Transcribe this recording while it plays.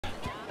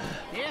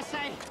Yes,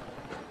 I.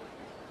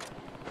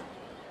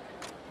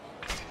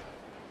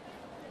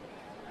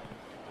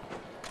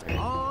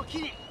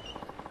 Okay.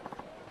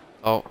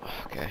 Oh,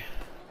 okay.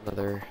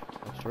 Another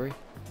story?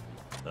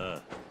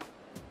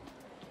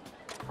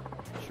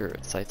 Sure,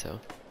 it's Saito.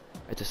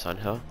 I just son,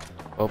 huh?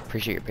 Well,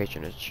 appreciate your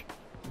patronage.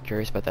 I'm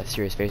curious about that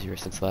serious face of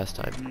yours since last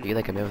time. You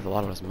like a man with a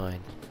lot on his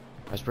mind.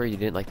 I was worried you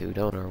didn't like the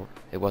udon or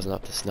it wasn't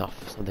up to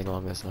snuff, something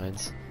along those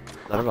lines.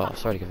 Not at all,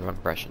 sorry to give the wrong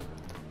impression.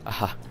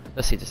 Aha,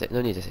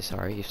 no need to say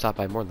sorry. You've stopped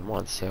by more than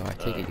once, so I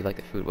take it you like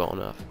the food well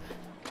enough.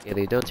 Yeah,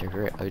 the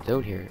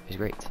udon here is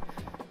great.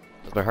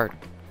 With my heart.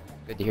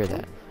 Good to hear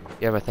that.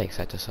 You have my thanks,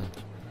 Saito-san.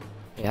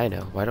 Hey, I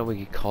know. Why don't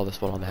we call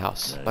this one on the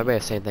house? My way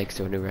of saying thanks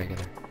to a new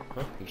regular.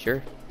 Huh? You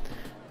sure?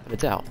 Without a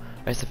doubt.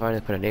 Nice to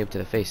finally put a name to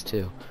the face,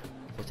 too.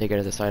 So take it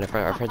as a sign of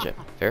our friendship.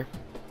 Fair?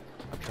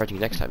 I'm charging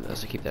you next time, though,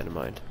 so keep that in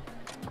mind.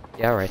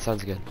 Yeah, alright.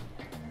 Sounds good.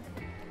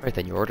 Alright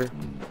then, your order?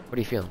 What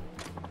are you feeling?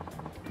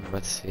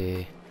 Let's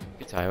see.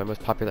 Good time. My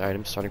most popular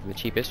items, starting from the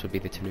cheapest, would be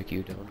the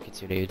Tanuki Udon,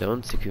 Kitsune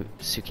Udon,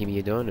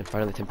 Tsukimi Udon, and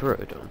finally Tempura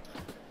Udon.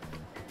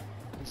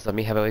 So let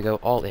me have it go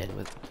all in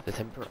with the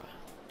tempura.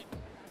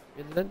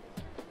 Really then?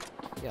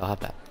 Yeah, I'll have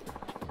that.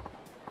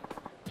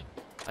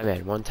 I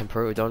mean, one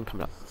tempura udon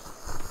coming up.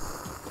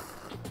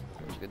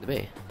 Sounds good to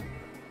me.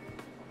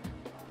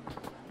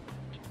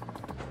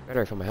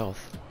 Better for my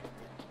health.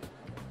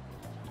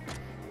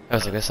 I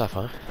was like, this stuff,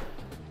 huh?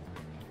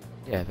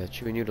 Yeah, the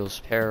chewy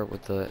noodles pair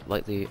with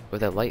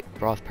that light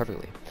broth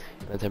perfectly,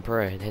 and the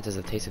tempura enhances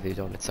the taste of the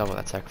udon itself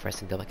without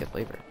sacrificing delicate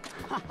flavor.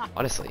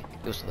 Honestly,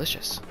 it was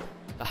delicious.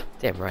 Ah,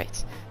 damn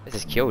right. This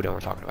is Kyo udon we're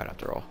talking about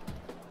after all.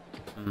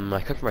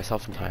 I cook for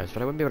myself sometimes,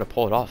 but I wouldn't be able to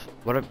pull it off.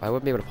 I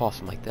wouldn't be able to pull off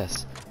something like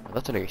this. I'd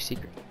love to know your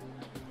secret.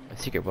 My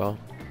secret, well,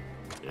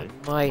 I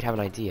might have an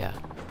idea.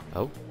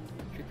 Oh,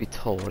 truth be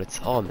told, it's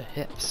all in the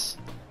hips.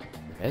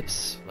 Your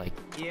hips? Like,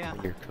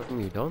 when you're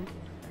cooking udon?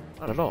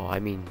 Not at all. I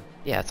mean,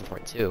 yeah, it's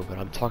important too, but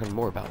I'm talking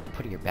more about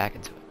putting your back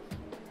into it.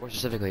 More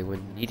specifically,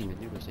 when eating the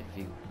noodles, if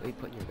you really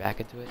put your back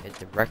into it,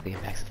 it directly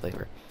impacts the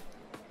flavor.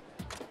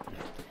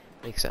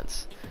 Makes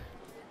sense.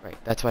 Right,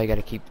 that's why you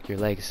gotta keep your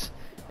legs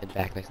and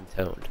back nice and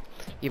toned.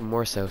 Even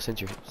more so since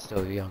you're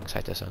still young,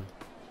 Saito-san.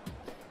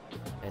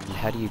 And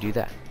how do you do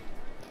that?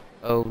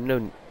 Oh,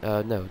 no,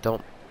 no,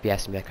 don't be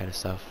asking me that kind of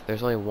stuff.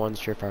 There's only one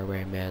surefire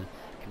way a man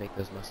can make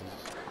those muscles,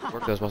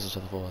 work those muscles to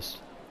the fullest.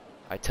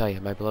 I tell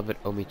you, my beloved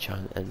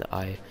Omi-chan and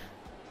I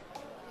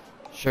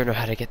sure know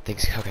how to get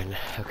things cooking,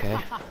 okay?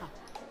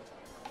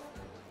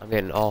 I'm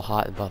getting all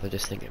hot and bothered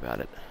just thinking about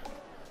it.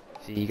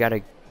 See, you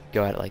gotta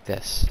go at it like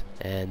this,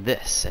 and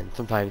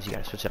sometimes you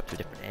gotta switch it up to a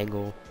different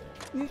angle.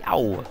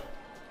 Ow!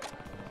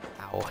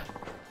 Ow.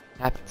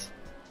 Happens.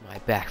 My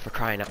back for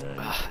crying out.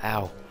 Ugh,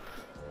 ow.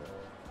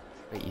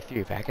 Wait, you threw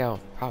your back out?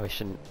 Probably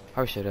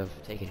should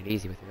have taken it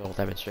easy with your little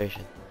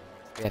demonstration.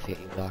 We have to get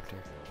you a doctor.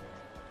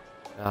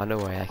 No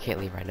way, I can't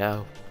leave right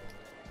now.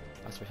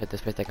 I must have hit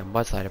this place like a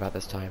mudslide about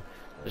this time.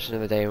 Just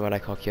another day in what I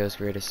call Kyo's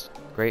great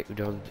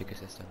udon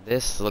ecosystem.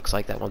 This looks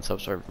like that one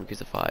Substory from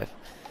Yakuza 5.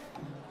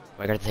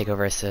 I gotta take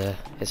over his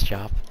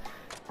shop.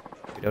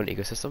 Udon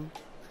ecosystem?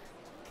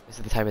 This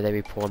is the time of day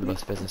we pull in the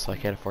most business, so I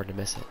can't afford to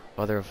miss it.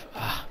 But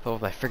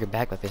with my friggin'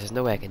 back like this, there's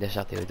no way I can dish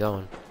out the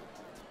udon.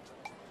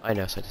 I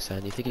know,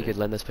 Saito-san. You think you could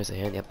lend this place a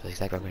hand? Yep, that's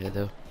exactly what I'm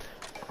gonna do.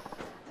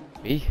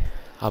 Me?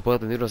 I'll boil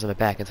the noodles in the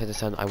back, and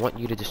Saito-san, I want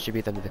you to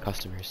distribute them to the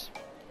customers.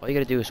 All you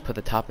gotta do is put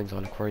the toppings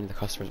on according to the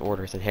customer's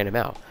orders and hand them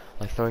out,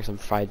 like throwing some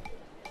fried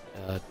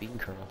bean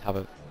kernel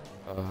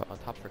on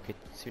top for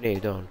Kitsune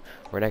Udon,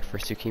 or an egg for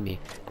Tsukimi,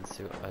 and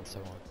so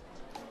on.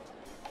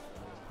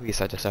 Please,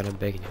 Saito-san, I'm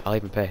begging you. I'll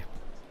even pay.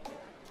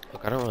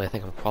 Look, I don't really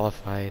think I'm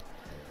qualified.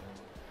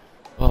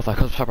 Well, if I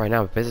close the shop right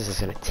now, my business is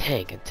gonna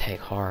tank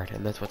hard,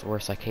 and that's what's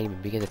worse. I can't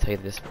even begin to tell you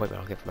the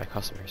disappointment I'll get from my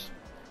customers.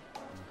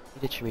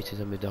 You did treat me to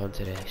some udon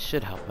today.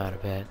 Should help them out a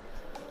bit.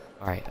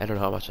 Alright, I don't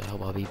know how much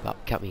help I'll be, but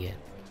count me in.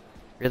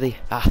 Really?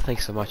 Ah,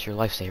 thanks so much. You're a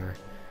lifesaver.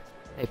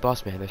 Hey,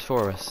 boss man, there's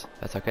 4 of us.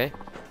 That's okay?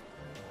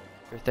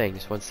 Sure thing.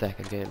 Just 1 sec.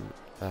 I'm getting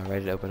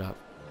ready to open up.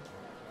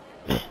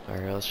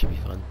 Alright, well, this should be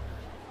fun.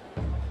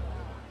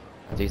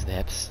 I'll use the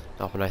hips.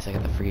 Oh, nice. I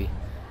get the free.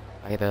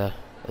 I get the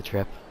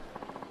trip.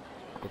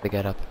 Get the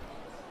get up.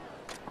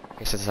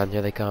 Okay, so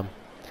here they come.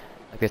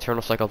 Like the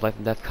eternal cycle of life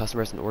and death,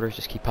 customers and orders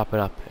just keep popping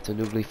up. It's a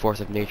noodly force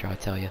of nature, I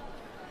tell you.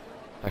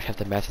 I have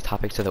to match the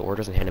topics to the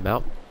orders and hand them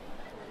out.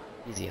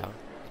 Easy, huh?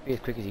 Just be as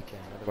quick as you can,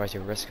 otherwise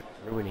you risk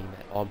ruining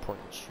that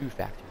all-important chew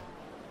factor.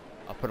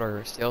 I'll put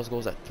our sales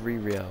goals at 3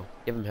 Rio.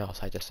 Give them hell,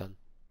 Saito-san.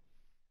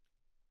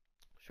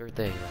 Sure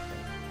thing.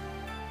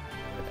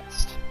 The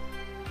best.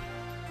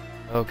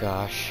 Oh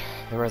gosh.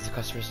 Memorize the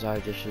customer's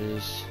desired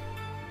dishes.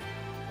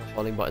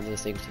 Responding buttons in the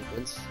same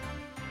sequence.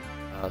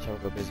 Trying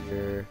to go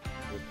busier.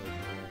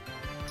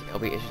 I'll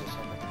be issues of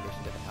some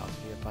recommendations at the house.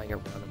 We are buying a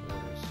round of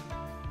orders.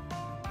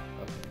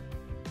 Okay.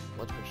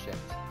 Once per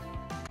shift.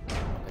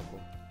 Okay,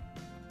 cool.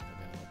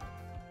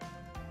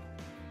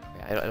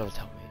 Okay, I don't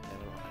tell me. I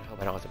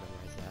hope I don't have to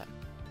memorize that.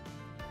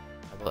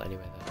 I will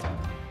anyway though.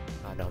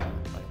 No, I don't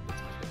think so.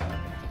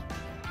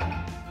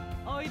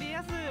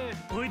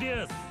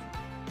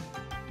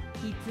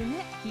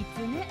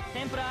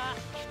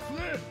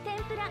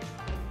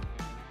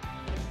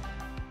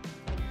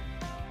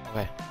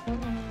 Okay.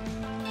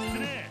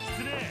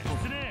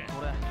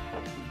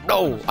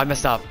 No, I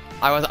messed up.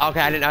 I was okay.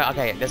 I didn't.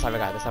 Okay, this time I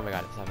got it. This time I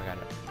got it. This time I got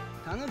it.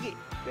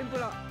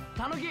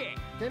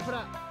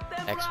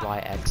 X Y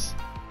X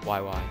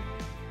Y Y.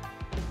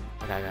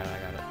 Okay, I got it. I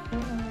got it.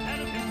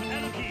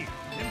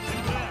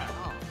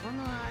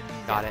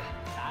 Got it.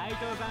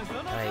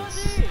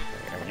 Nice.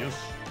 Right.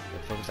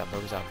 Focus up.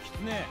 Focus up.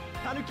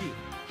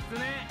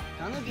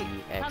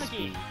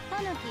 EXB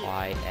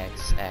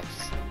YXX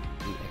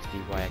EXB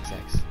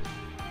YXX.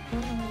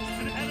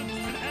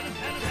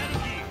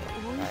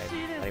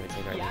 Not even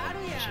saying the right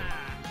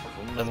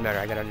name. Doesn't matter.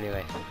 I got it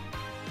anyway.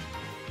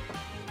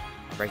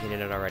 I'm breaking it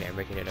in already. I'm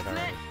breaking it in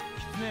already.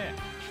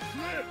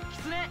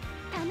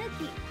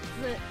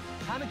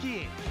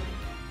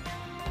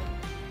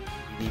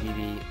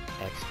 BBB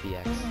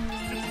XBX.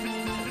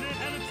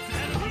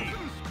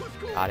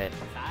 Got it.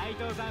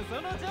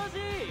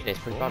 It's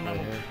pretty popular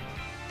here.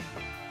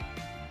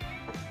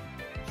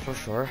 For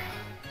sure.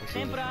 Looks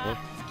easy for me.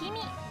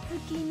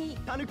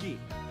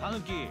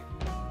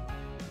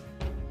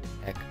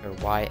 Or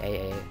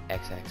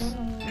YAAXX.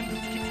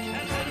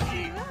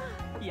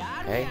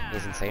 Okay,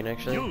 he's insane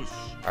actually. Alright,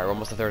 we're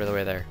almost a third of the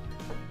way there.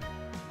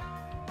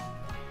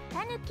 I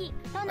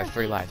have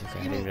 3 lives, okay,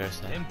 I didn't even notice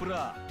that.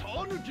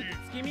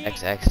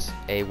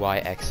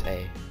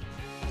 XXAYXA.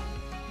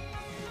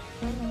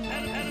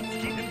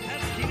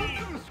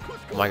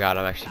 Oh my god,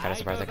 I'm actually kind of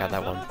surprised I got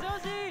that one.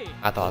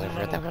 I thought I was gonna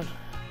forget that one.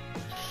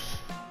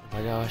 Oh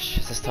my gosh,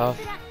 this is tough.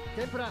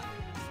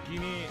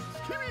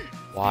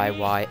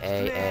 YYAAABA.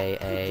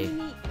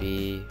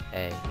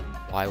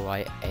 YYAABA.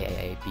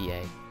 YYAABA.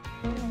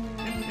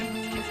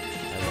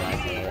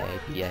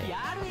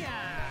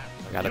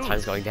 Oh my god, the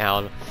time's going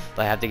down.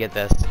 I have to get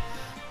this.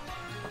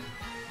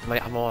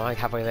 I'm only like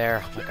halfway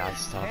there. Oh my god,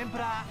 it's tough.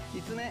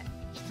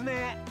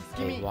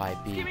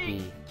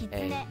 AYBBAAB.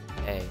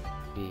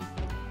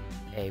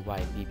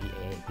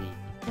 AYBBAAB.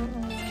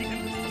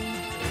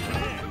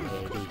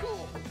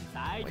 Oh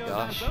my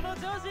gosh. Come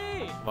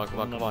on, come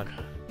on, come on.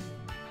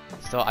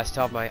 I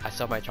still have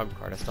my trump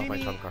card. I still have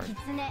my trump card.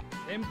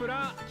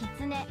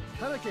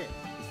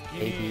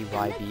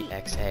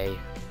 ABYBXAX.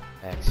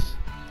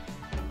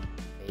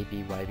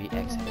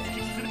 ABYBXAX.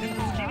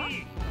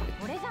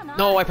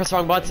 No, I pressed the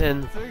wrong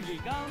button.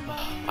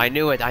 I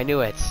knew it. I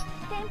knew it.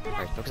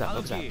 Alright, focus up.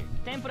 Focus up.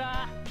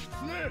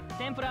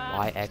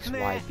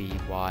 YXYBYB.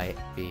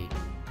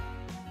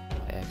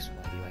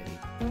 YXYBYB.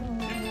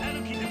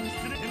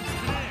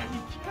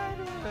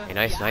 Okay,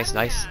 nice, nice,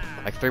 nice.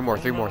 Like 3 more,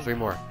 3 more, 3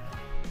 more.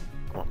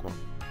 Come on, come on.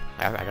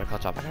 I gotta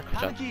catch up. I gotta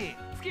catch up.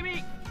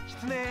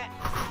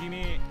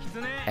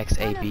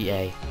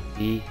 XABA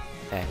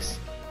BX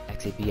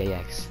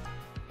XABAX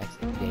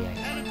XABAX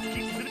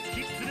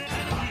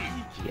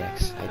GX.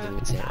 I didn't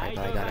even say it right,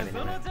 but I got it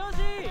anyway.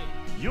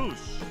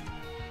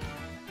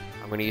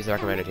 I'm gonna use the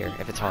recommended here.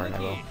 If it's hard, I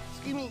will.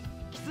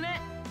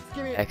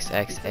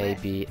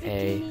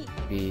 XXABABA.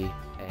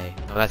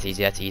 Oh, that's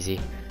easy. That's easy.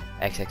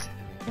 XX.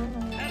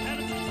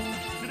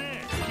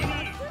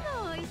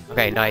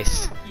 Okay,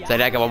 nice. So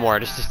I got one more.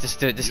 Just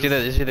do the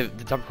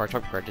trump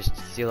card. Just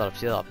seal up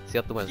the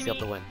win. Seal up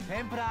the win.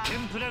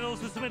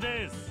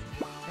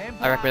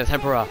 I recommend the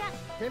tempura.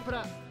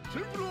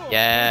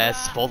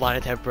 Yes, full line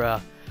of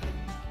tempura.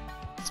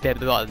 Spam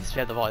the button.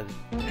 Spam the button.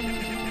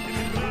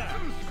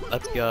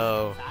 Let's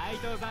go.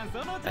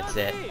 That's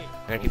it.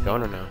 I'm gonna keep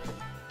going or no?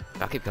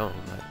 I'll keep going,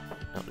 but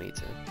I don't need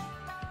to.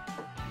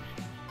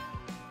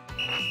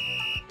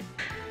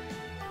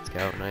 Let's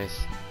go.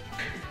 Nice.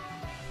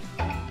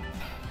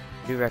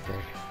 New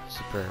record.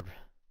 Superb.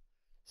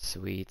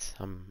 Sweet.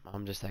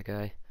 I'm just that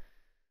guy.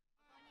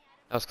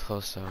 That was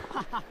close though.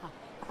 Oh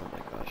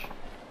my gosh.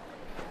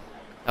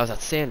 That was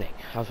outstanding.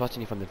 I was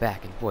watching you from the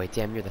back and boy,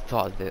 damn near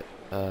thought the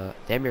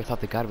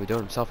god of Udon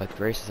himself had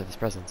gracious of his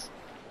presence.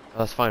 Well,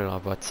 that's fine and all,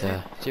 but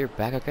is your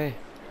back okay?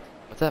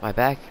 What's that? My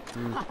back?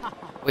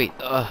 Wait,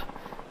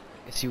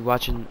 guess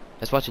watching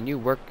you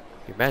work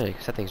your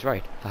magic, set things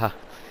right. Haha.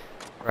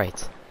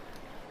 Right.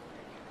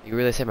 You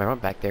really saved my run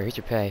back there. Here's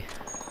your pay.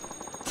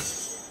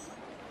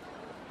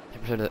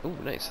 10% of the. Ooh,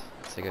 nice.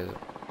 Let's take a.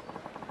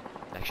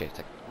 Actually, it's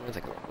like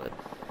a little bit.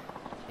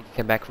 Think you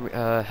come back from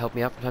help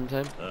me out from time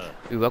to time?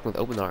 We welcome with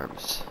open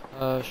arms.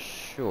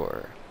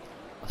 Sure.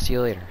 I'll see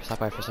you later. Stop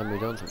by for some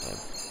Udon sometime.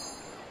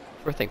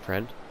 Sure thing,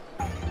 friend.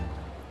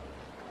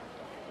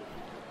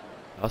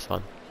 That was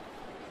fun.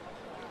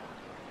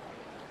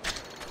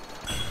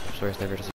 I'm sorry, it's never just